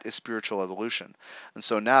 That is spiritual evolution. And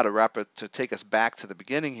so now to take us back to the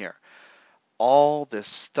beginning here, all this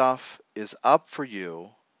stuff is up for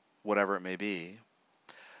you, whatever it may be,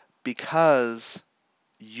 because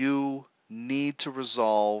you need to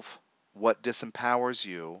resolve what disempowers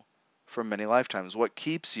you from many lifetimes, what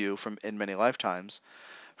keeps you from, in many lifetimes,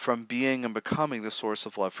 from being and becoming the source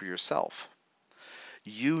of love for yourself.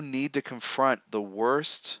 You need to confront the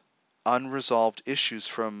worst unresolved issues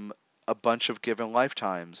from a bunch of given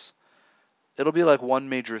lifetimes. It'll be like one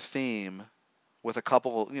major theme with a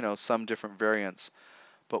couple, some different variants,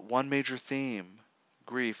 but one major theme: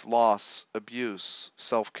 grief, loss, abuse,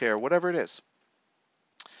 self-care, whatever it is.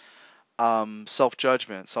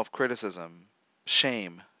 Self-judgment, self-criticism,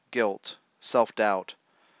 shame, guilt, self-doubt.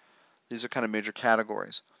 These are kind of major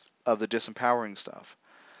categories of the disempowering stuff.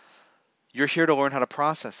 You're here to learn how to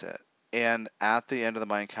process it. And at the end of the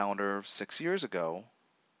Mayan calendar 6 years ago,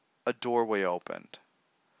 a doorway opened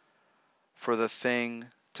for the thing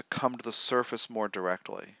to come to the surface more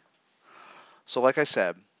directly. So like I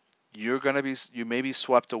said, you may be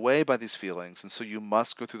swept away by these feelings, and so you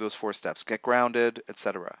must go through those 4 steps: get grounded,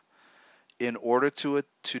 etc., in order to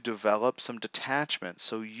develop some detachment,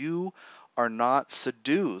 so you are not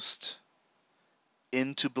seduced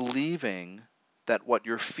into believing that what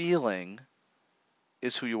you're feeling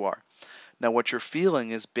is who you are. Now, what you're feeling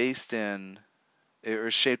is based in, or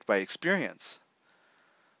is shaped by experience.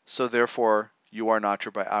 So therefore, you are not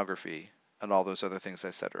your biography and all those other things I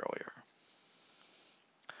said earlier.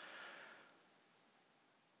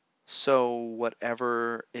 So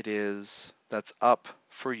whatever it is that's up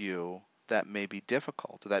for you that may be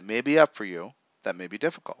difficult, that may be up for you, that may be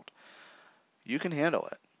difficult, you can handle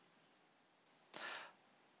it.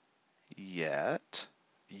 Yet,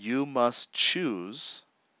 you must choose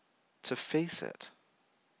to face it.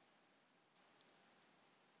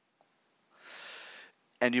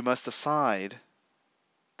 And you must decide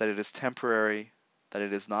that it is temporary, that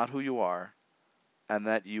it is not who you are, and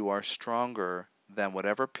that you are stronger than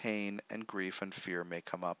whatever pain and grief and fear may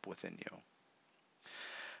come up within you.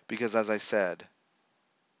 Because as I said,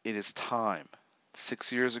 it is time.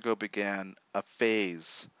 6 years ago began a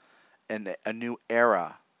phase and a new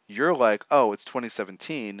era. You're like, oh, it's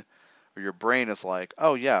 2017, or your brain is like,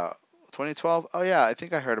 oh yeah, 2012, oh yeah, I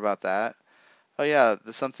think I heard about that. Oh yeah,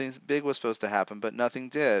 something big was supposed to happen, but nothing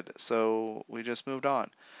did, so we just moved on.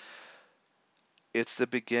 It's the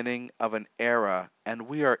beginning of an era, and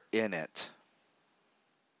we are in it.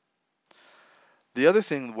 The other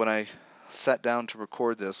thing, when I sat down to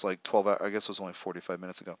record this, like 12 hours, I guess it was only 45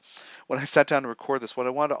 minutes ago, when I sat down to record this, what I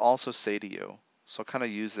wanted to also say to you, so I'll kind of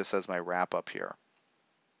use this as my wrap up here.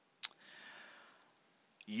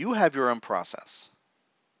 You have your own process,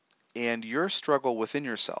 and your struggle within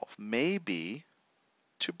yourself may be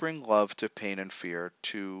to bring love to pain and fear,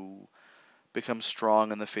 to become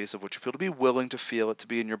strong in the face of what you feel, to be willing to feel it, to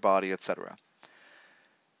be in your body, etc.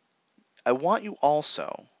 I want you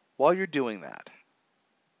also, while you're doing that,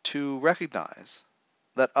 to recognize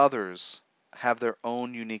that others have their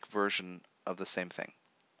own unique version of the same thing.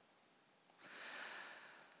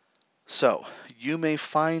 So, you may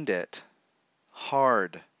find it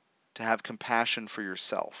hard to have compassion for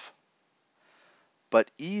yourself, but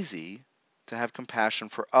easy to have compassion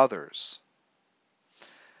for others.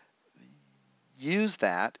 Use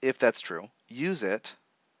that, if that's true, use it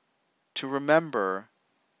to remember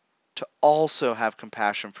to also have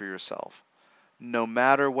compassion for yourself, no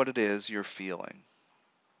matter what it is you're feeling.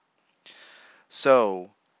 So,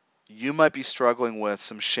 you might be struggling with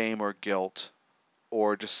some shame or guilt,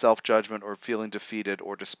 or just self-judgment, or feeling defeated,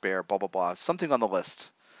 or despair, blah, blah, blah. Something on the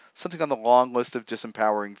list. Something on the long list of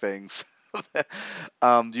disempowering things.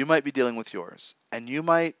 You might be dealing with yours. And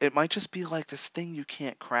it might just be like this thing you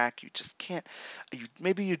can't crack. You just can't,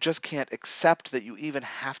 maybe you just can't accept that you even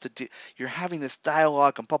have to you're having this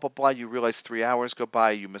dialogue and blah, blah, blah. You realize 3 hours go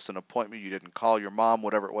by, you missed an appointment, you didn't call your mom,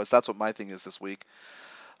 whatever it was. That's what my thing is this week.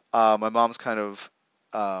 My mom's kind of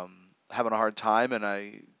having a hard time, and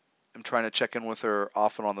I am trying to check in with her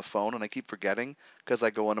often on the phone, and I keep forgetting because I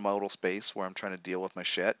go into my little space where I'm trying to deal with my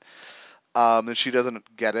shit. And she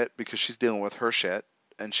doesn't get it because she's dealing with her shit,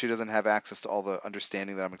 and she doesn't have access to all the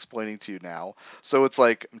understanding that I'm explaining to you now. So it's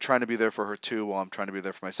like I'm trying to be there for her too while I'm trying to be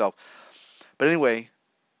there for myself. But anyway,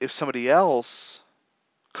 if somebody else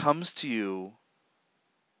comes to you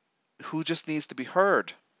who just needs to be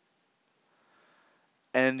heard,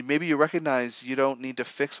 and maybe you recognize you don't need to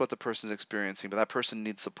fix what the person's experiencing, but that person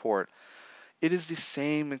needs support, it is the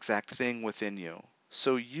same exact thing within you.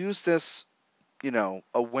 So use this,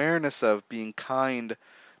 awareness of being kind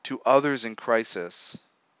to others in crisis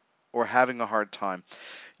or having a hard time.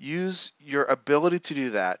 Use your ability to do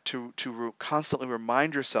that to constantly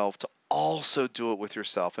remind yourself to also do it with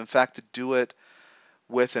yourself. In fact, to do it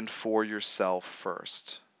with and for yourself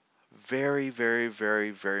first. Very, very,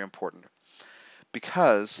 very, very important.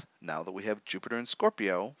 Because now that we have Jupiter in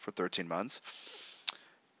Scorpio for 13 months,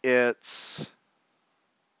 it's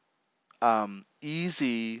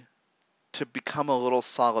easy to become a little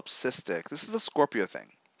solipsistic. This is a Scorpio thing,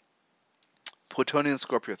 Plutonian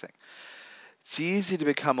Scorpio thing. It's easy to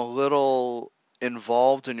become a little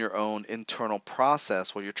involved in your own internal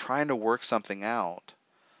process while you're trying to work something out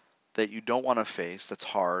that you don't want to face, that's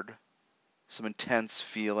hard, some intense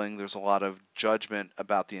feeling. There's a lot of judgment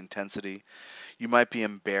about the intensity. You might be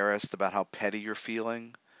embarrassed about how petty you're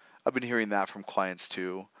feeling. I've been hearing that from clients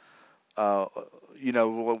too. Uh,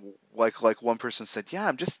 like one person said, yeah,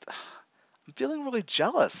 I'm feeling really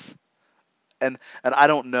jealous. And I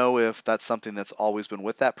don't know if that's something that's always been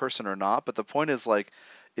with that person or not, but the point is, like,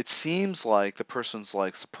 it seems like the person's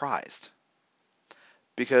like surprised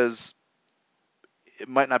because it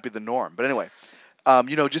might not be the norm. But anyway,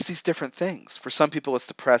 just these different things. For some people, it's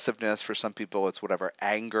depressiveness. For some people, it's whatever,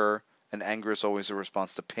 anger. And anger is always a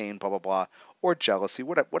response to pain, blah, blah, blah, or jealousy,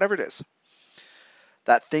 whatever it is.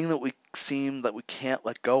 That thing that we seem that we can't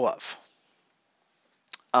let go of.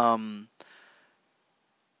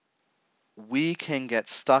 We can get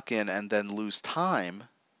stuck in and then lose time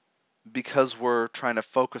because we're trying to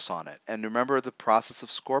focus on it. And remember, the process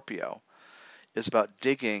of Scorpio is about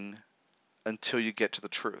digging until you get to the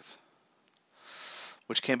truth,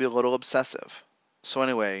 which can be a little obsessive. So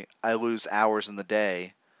anyway, I lose hours in the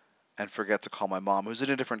day and forget to call my mom, who's in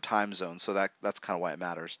a different time zone, so that's kind of why it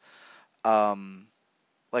matters.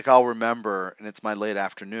 Like, I'll remember, and it's my late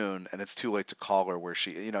afternoon, and it's too late to call her where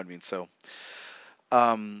she, you know what I mean? So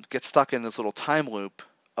get stuck in this little time loop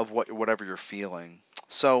of whatever you're feeling.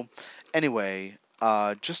 So anyway,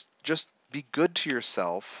 just be good to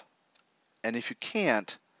yourself, and if you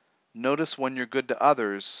can't, notice when you're good to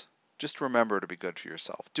others. Just remember to be good to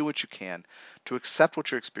yourself. Do what you can to accept what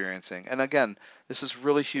you're experiencing. And again, this is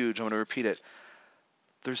really huge. I'm going to repeat it.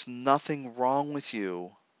 There's nothing wrong with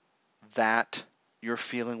you that you're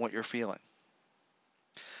feeling what you're feeling.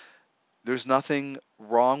 There's nothing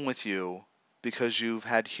wrong with you because you've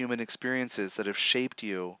had human experiences that have shaped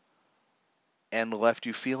you and left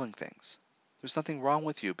you feeling things. There's nothing wrong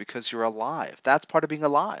with you because you're alive. That's part of being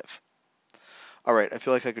alive. All right, I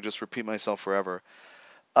feel like I could just repeat myself forever.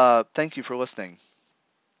 Thank you for listening.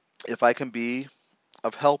 If I can be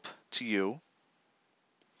of help to you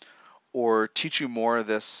or teach you more of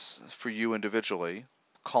this for you individually,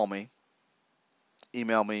 call me,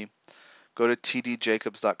 email me, go to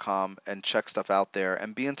tdjacobs.com and check stuff out there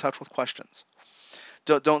and be in touch with questions.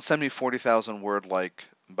 Don't send me 40,000 word like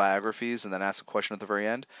biographies and then ask a question at the very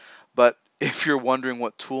end. But if you're wondering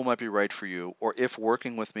what tool might be right for you, or if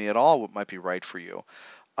working with me at all might be right for you,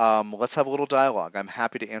 let's have a little dialogue. I'm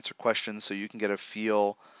happy to answer questions so you can get a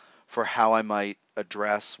feel for how I might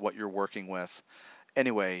address what you're working with.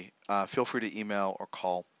 Anyway, feel free to email or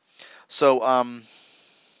call. So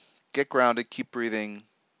get grounded, keep breathing,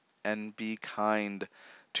 and be kind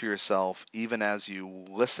to yourself, even as you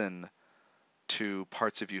listen to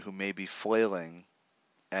parts of you who may be flailing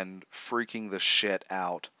and freaking the shit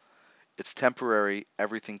out. It's temporary.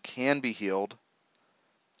 Everything can be healed.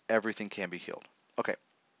 Everything can be healed. Okay.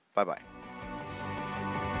 Bye-bye.